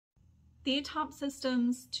the top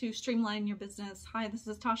systems to streamline your business. Hi, this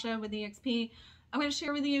is Tasha with EXP. I'm going to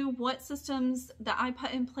share with you what systems that I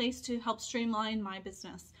put in place to help streamline my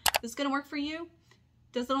business. This is going to work for you.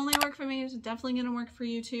 Doesn't only work for me, it's definitely going to work for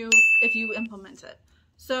you too if you implement it.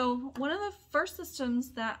 So one of the first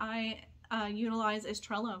systems that I utilize is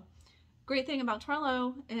Trello. Great thing about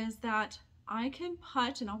Trello is that I can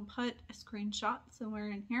put, and I'll put a screenshot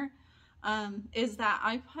somewhere in here, is that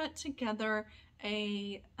I put together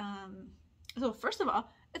a, so first of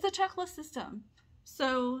all, it's a checklist system.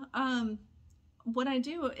 So what I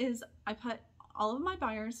do is I put all of my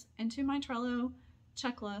buyers into my Trello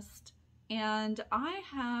checklist, and I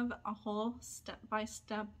have a whole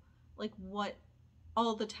step-by-step, like what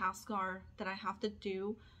all the tasks are that I have to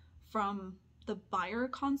do from the buyer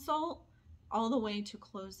consult all the way to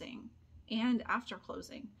closing and after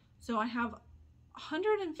closing. So I have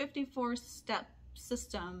 154 step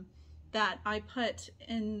system that I put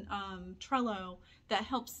in Trello that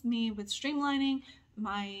helps me with streamlining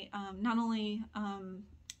my not only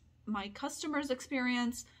my customers'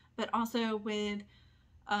 experience, but also with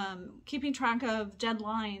keeping track of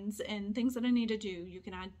deadlines and things that I need to do. You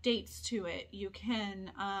can add dates to it. You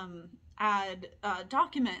can add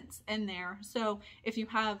documents in there. So if you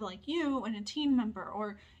have like you and a team member,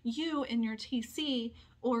 or you and your TC,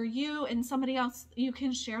 or you and somebody else, you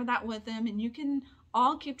can share that with them and you can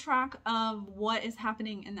all keep track of what is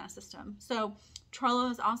happening in that system. So Trello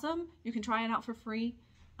is awesome. You can try it out for free.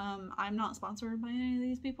 I'm not sponsored by any of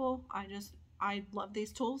these people. I love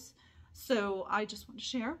these tools. So I just want to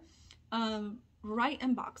share. Right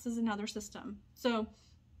Inbox is another system. So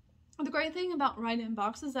the great thing about Right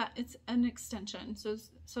Inbox is that it's an extension.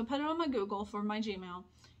 So put it on my Google for my Gmail,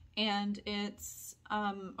 and it's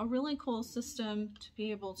a really cool system to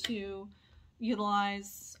be able to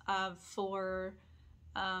utilize for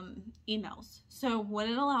emails. So what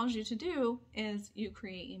it allows you to do is you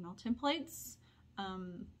create email templates.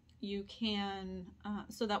 You can,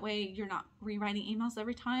 so that way you're not rewriting emails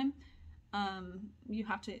every time you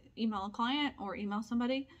have to email a client or email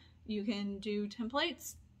somebody. You can do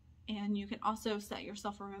templates, and you can also set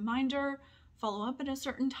yourself a reminder, follow up at a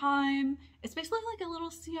certain time. It's basically like a little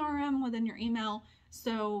CRM within your email.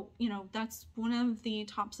 So, you know, that's one of the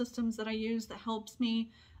top systems that I use that helps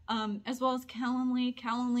me, as well as Calendly.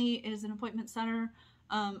 Calendly is an appointment setter.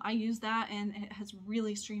 I use that, and it has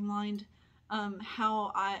really streamlined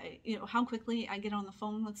how quickly I get on the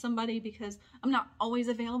phone with somebody, because I'm not always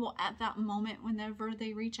available at that moment whenever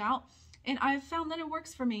they reach out. And I've found that it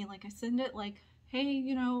works for me. Like, I send it like, hey,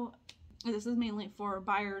 you know, this is mainly for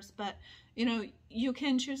buyers, but you know, you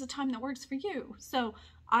can choose a time that works for you. So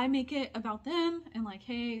I make it about them and like,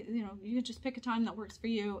 hey, you know, you just pick a time that works for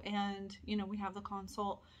you, and you know, we have the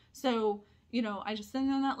consult. So you know, I just send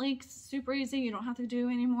them that link. Super easy. You don't have to do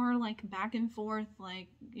any more like back and forth, like,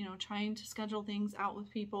 you know, trying to schedule things out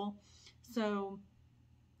with people. So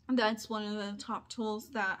that's one of the top tools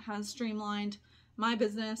that has streamlined my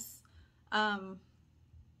business.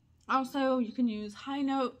 Also, you can use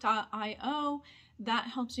highnote.io. That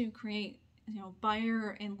helps you create, you know,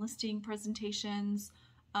 buyer and listing presentations.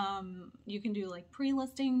 You can do like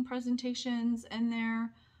pre-listing presentations in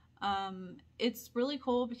there. It's really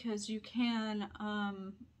cool because you can,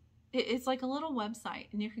 it's like a little website,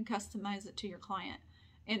 and you can customize it to your client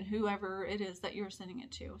and whoever it is that you're sending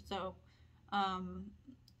it to. So,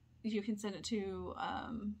 you can send it to,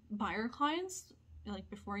 buyer clients, like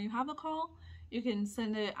before you have a call. You can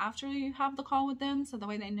send it after you have the call with them, so that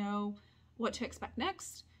way they know what to expect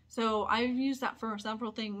next. So I've used that for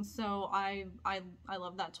several things. So I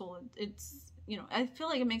love that tool. It's, you know, I feel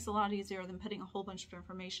like it makes it a lot easier than putting a whole bunch of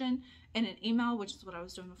information in an email, which is what I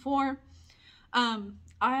was doing before. I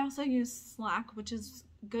also use Slack, which is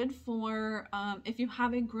good for if you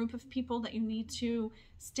have a group of people that you need to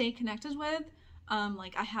stay connected with.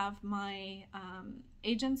 Like I have my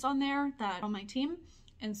agents on there that on my team,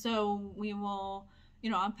 and so we will,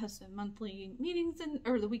 you know, I'll post the monthly meetings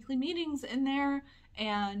or the weekly meetings in there,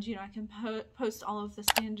 and you know, I can post all of the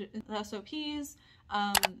standard SOPs,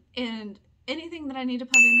 and anything that I need to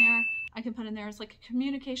put in there, I can put in there. It's like a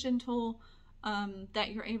communication tool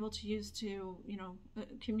that you're able to use to, you know,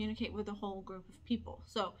 communicate with a whole group of people.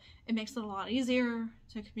 So it makes it a lot easier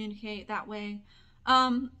to communicate that way.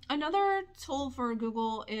 Another tool for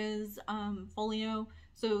Google is Folio.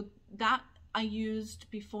 So that I used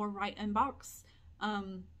before Right Inbox.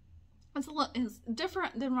 It's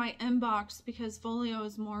different than Right Inbox because Folio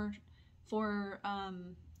is more for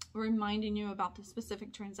reminding you about the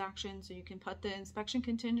specific transaction. So you can put the inspection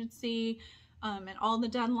contingency and all the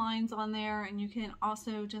deadlines on there, and you can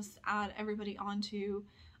also just add everybody onto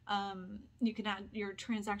You can add your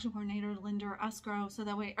transaction coordinator, lender, escrow, so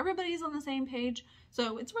that way everybody's on the same page.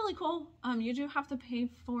 So it's really cool. You do have to pay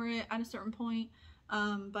for it at a certain point,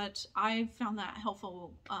 but I found that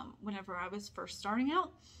helpful whenever I was first starting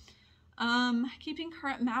out. Keeping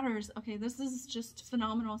current matters. Okay, this is just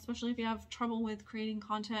phenomenal, especially if you have trouble with creating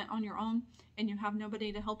content on your own and you have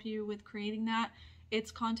nobody to help you with creating that.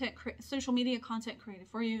 It's social media content created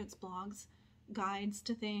for you. It's blogs, guides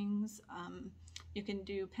to things. You can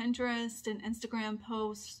do Pinterest and Instagram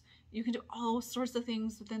posts. You can do all sorts of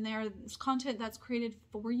things within there. It's content that's created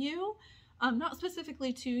for you, not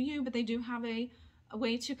specifically to you, but they do have a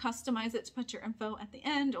way to customize it to put your info at the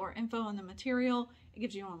end or info on the material. It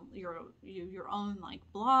gives you your own like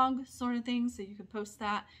blog sort of thing, so you can post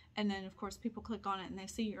that, and then of course people click on it and they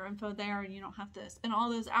see your info there, and you don't have to spend all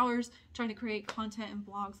those hours trying to create content and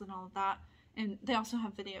blogs and all of that. And they also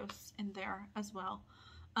have videos in there as well.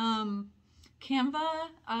 Canva,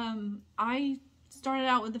 I started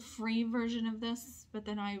out with the free version of this, but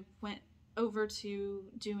then I went over to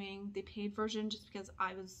doing the paid version just because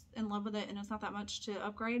I was in love with it and it's not that much to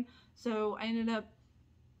upgrade. So I ended up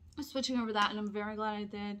switching over that, and I'm very glad I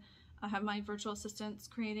did. I have my virtual assistants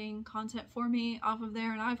creating content for me off of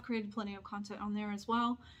there, and I've created plenty of content on there as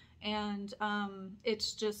well. And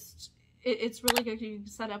it's just, it's really good. You can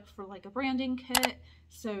set up for like a branding kit,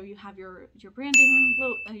 so you have your branding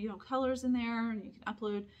colors in there, and you can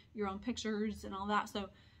upload your own pictures and all that. So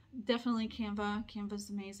definitely Canva's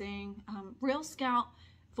amazing. Real Scout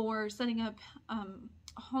for setting up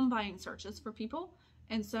home buying searches for people.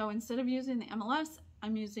 And so instead of using the MLS,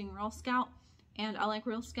 I'm using Real Scout, and I like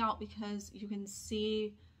Real Scout because you can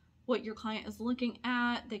see what your client is looking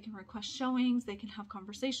at. They can request showings, they can have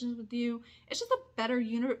conversations with you. It's just a better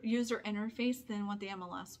user interface than what the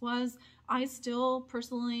MLS was. I still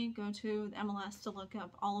personally go to the MLS to look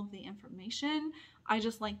up all of the information. I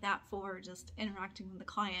just like that for just interacting with the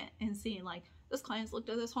client and seeing like, this client's looked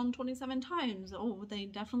at this home 27 times. Oh, they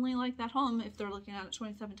definitely like that home if they're looking at it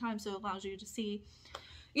 27 times. So it allows you to see,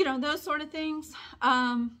 you know, those sort of things.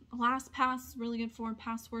 LastPass, really good for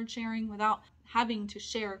password sharing without having to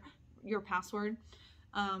share your password.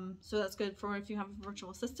 So that's good for if you have a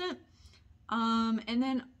virtual assistant. And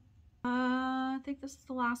then I think this is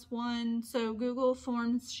the last one. So Google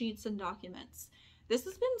Forms, Sheets, and Documents. This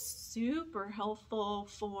has been super helpful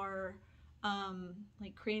for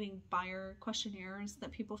like creating buyer questionnaires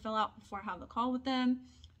that people fill out before I have a call with them,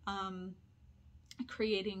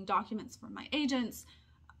 creating documents for my agents,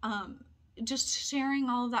 just sharing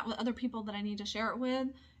all of that with other people that I need to share it with.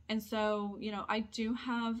 And so, you know, I do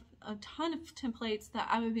have a ton of templates that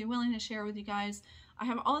I would be willing to share with you guys. I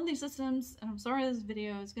have all of these systems, and I'm sorry this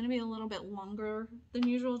video is going to be a little bit longer than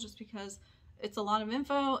usual just because it's a lot of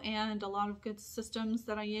info and a lot of good systems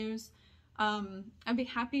that I use. I'd be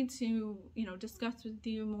happy to, you know, discuss with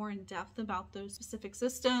you more in depth about those specific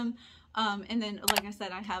systems. And then, like I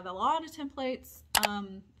said, I have a lot of templates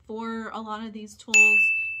for a lot of these tools.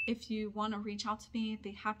 If you want to reach out to me, I'd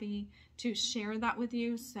be happy to share that with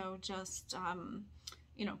you. So just,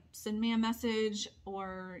 you know, send me a message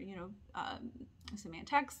or, you know, send me a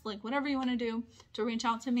text, like whatever you want to do to reach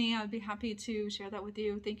out to me. I'd be happy to share that with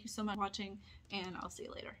you. Thank you so much for watching, and I'll see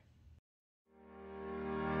you later.